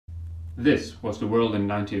This was the world in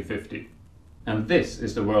 1950, and this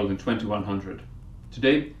is the world in 2100.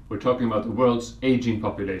 Today we're talking about the world's aging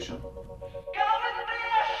population.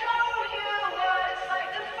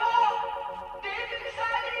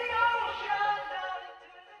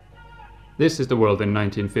 This is the world in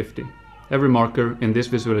 1950. Every marker in this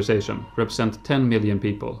visualization represents 10 million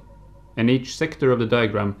people, and each sector of the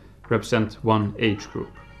diagram represents one age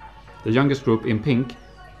group. The youngest group in pink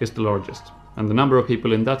is the largest, and the number of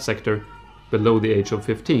people in that sector below the age of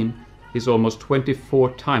 15 is almost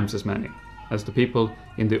 24 times as many as the people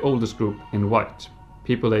in the oldest group in white,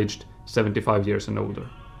 people aged 75 years and older.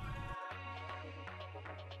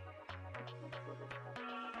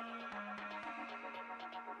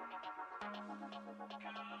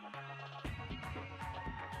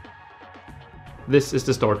 This is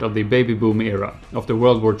the start of the baby boom era after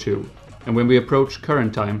World War II, and when we approach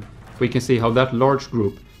current time, we can see how that large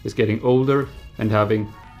group is getting older and having,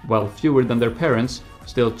 while fewer than their parents,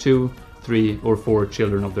 still 2, 3 or 4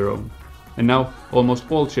 children of their own. And now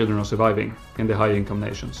almost all children are surviving in the high-income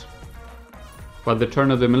nations. By the turn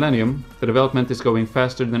of the millennium, the development is going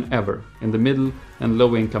faster than ever in the middle and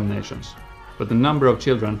low-income nations, but the number of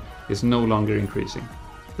children is no longer increasing,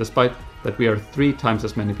 despite that we are 3 times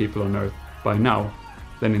as many people on Earth by now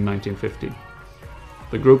than in 1950.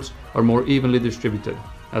 The groups are more evenly distributed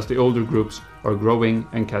as the older groups are growing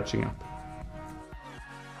and catching up.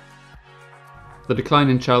 The decline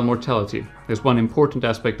in child mortality is one important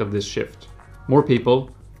aspect of this shift. More people,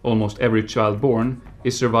 almost every child born,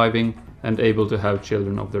 is surviving and able to have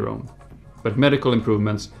children of their own. But medical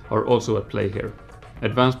improvements are also at play here.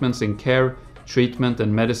 Advancements in care, treatment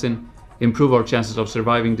and medicine improve our chances of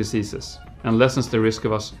surviving diseases and lessens the risk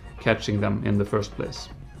of us catching them in the first place.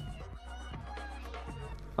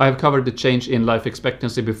 I have covered the change in life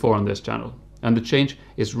expectancy before on this channel, and the change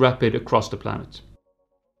is rapid across the planet.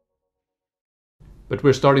 But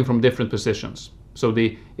we're starting from different positions, so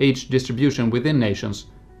the age distribution within nations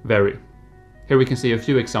vary. Here we can see a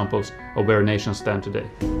few examples of where nations stand today.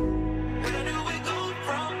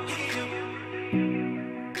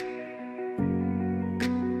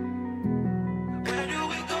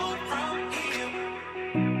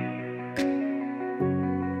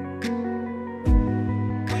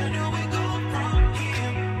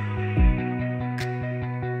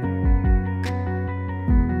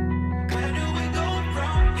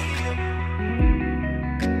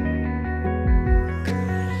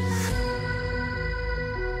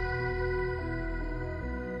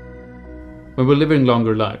 When we're living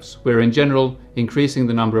longer lives, we're in general increasing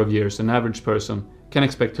the number of years an average person can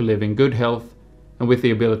expect to live in good health and with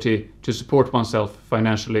the ability to support oneself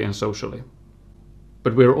financially and socially.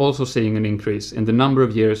 But we're also seeing an increase in the number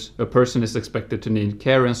of years a person is expected to need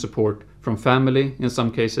care and support from family in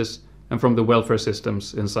some cases and from the welfare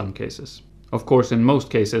systems in some cases. Of course, in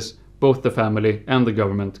most cases, both the family and the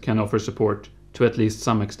government can offer support to at least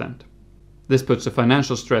some extent. This puts a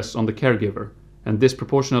financial stress on the caregiver and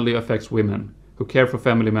disproportionately affects women who care for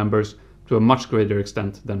family members to a much greater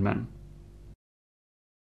extent than men.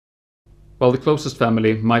 While the closest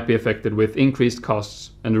family might be affected with increased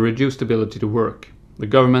costs and a reduced ability to work, the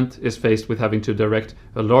government is faced with having to direct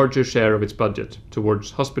a larger share of its budget towards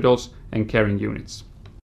hospitals and caring units.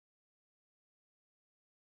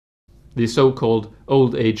 The so-called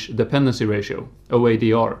old age dependency ratio,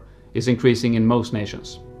 OADR, is increasing in most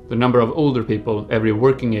nations. The number of older people every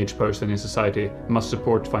working age person in society must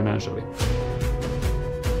support financially.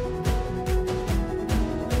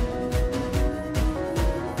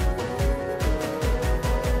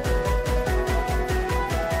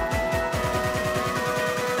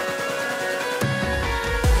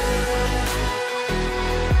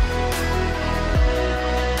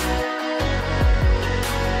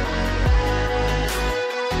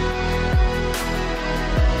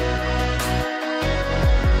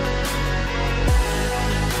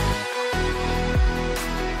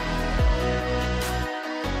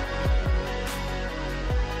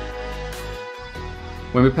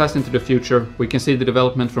 When we pass into the future, we can see the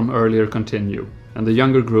development from earlier continue, and the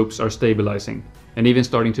younger groups are stabilizing, and even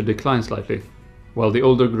starting to decline slightly, while the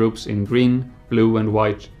older groups in green, blue and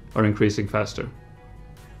white are increasing faster.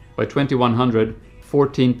 By 2100,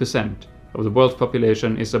 14% of the world's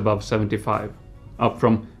population is above 75, up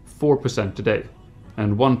from 4% today,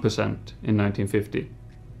 and 1% in 1950.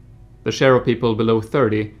 The share of people below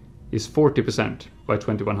 30 is 40% by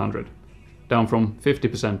 2100, down from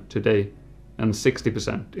 50% today and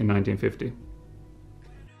 60% in 1950.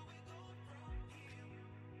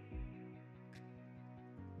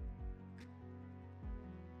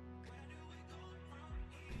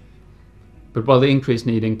 But while the increased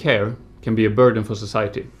need in care can be a burden for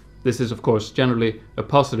society, This is of course generally a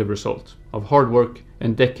positive result of hard work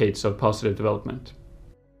and decades of positive development.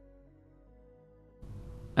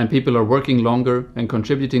 And people are working longer and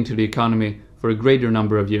contributing to the economy for a greater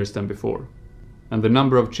number of years than before. And the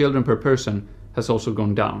number of children per person has also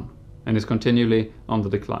gone down and is continually on the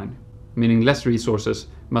decline, meaning less resources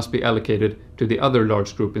must be allocated to the other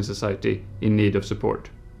large group in society in need of support,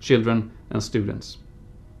 children and students.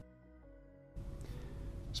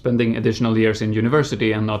 Spending additional years in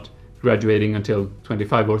university and not graduating until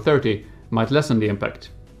 25 or 30 might lessen the impact.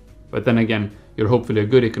 But then again, you're hopefully a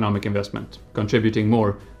good economic investment, contributing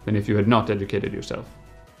more than if you had not educated yourself.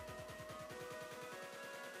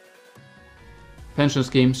 Pension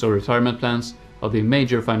schemes or retirement plans are the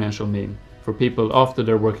major financial mean for people after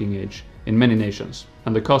their working age in many nations,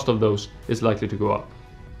 and the cost of those is likely to go up.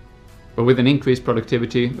 But with an increased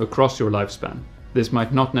productivity across your lifespan, this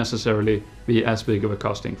might not necessarily be as big of a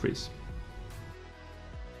cost increase.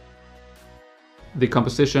 The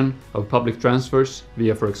composition of public transfers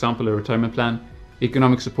via, for example, a retirement plan,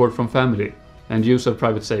 economic support from family, and use of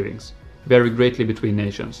private savings vary greatly between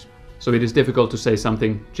nations, so it is difficult to say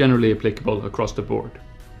something generally applicable across the board.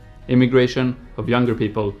 Immigration of younger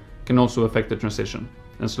people can also affect the transition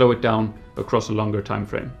and slow it down across a longer time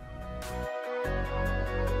frame.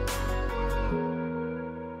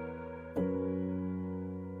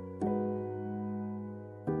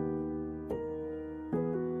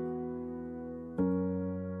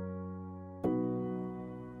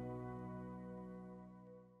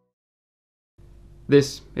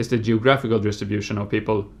 This is the geographical distribution of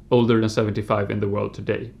people older than 75 in the world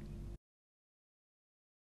today.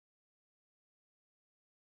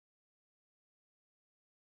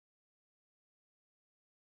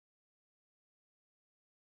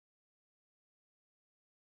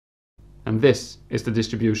 And this is the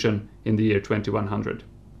distribution in the year 2100.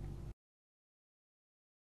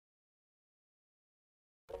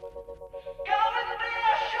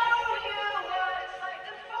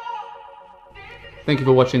 Thank you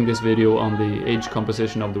for watching this video on the age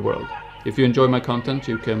composition of the world. If you enjoy my content,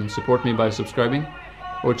 you can support me by subscribing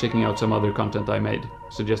or checking out some other content I made,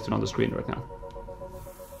 suggested on the screen right now.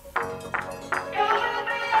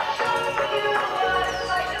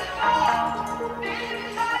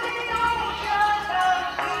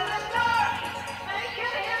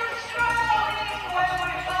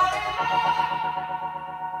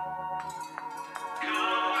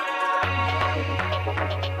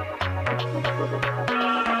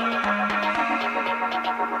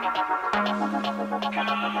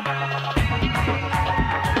 Go.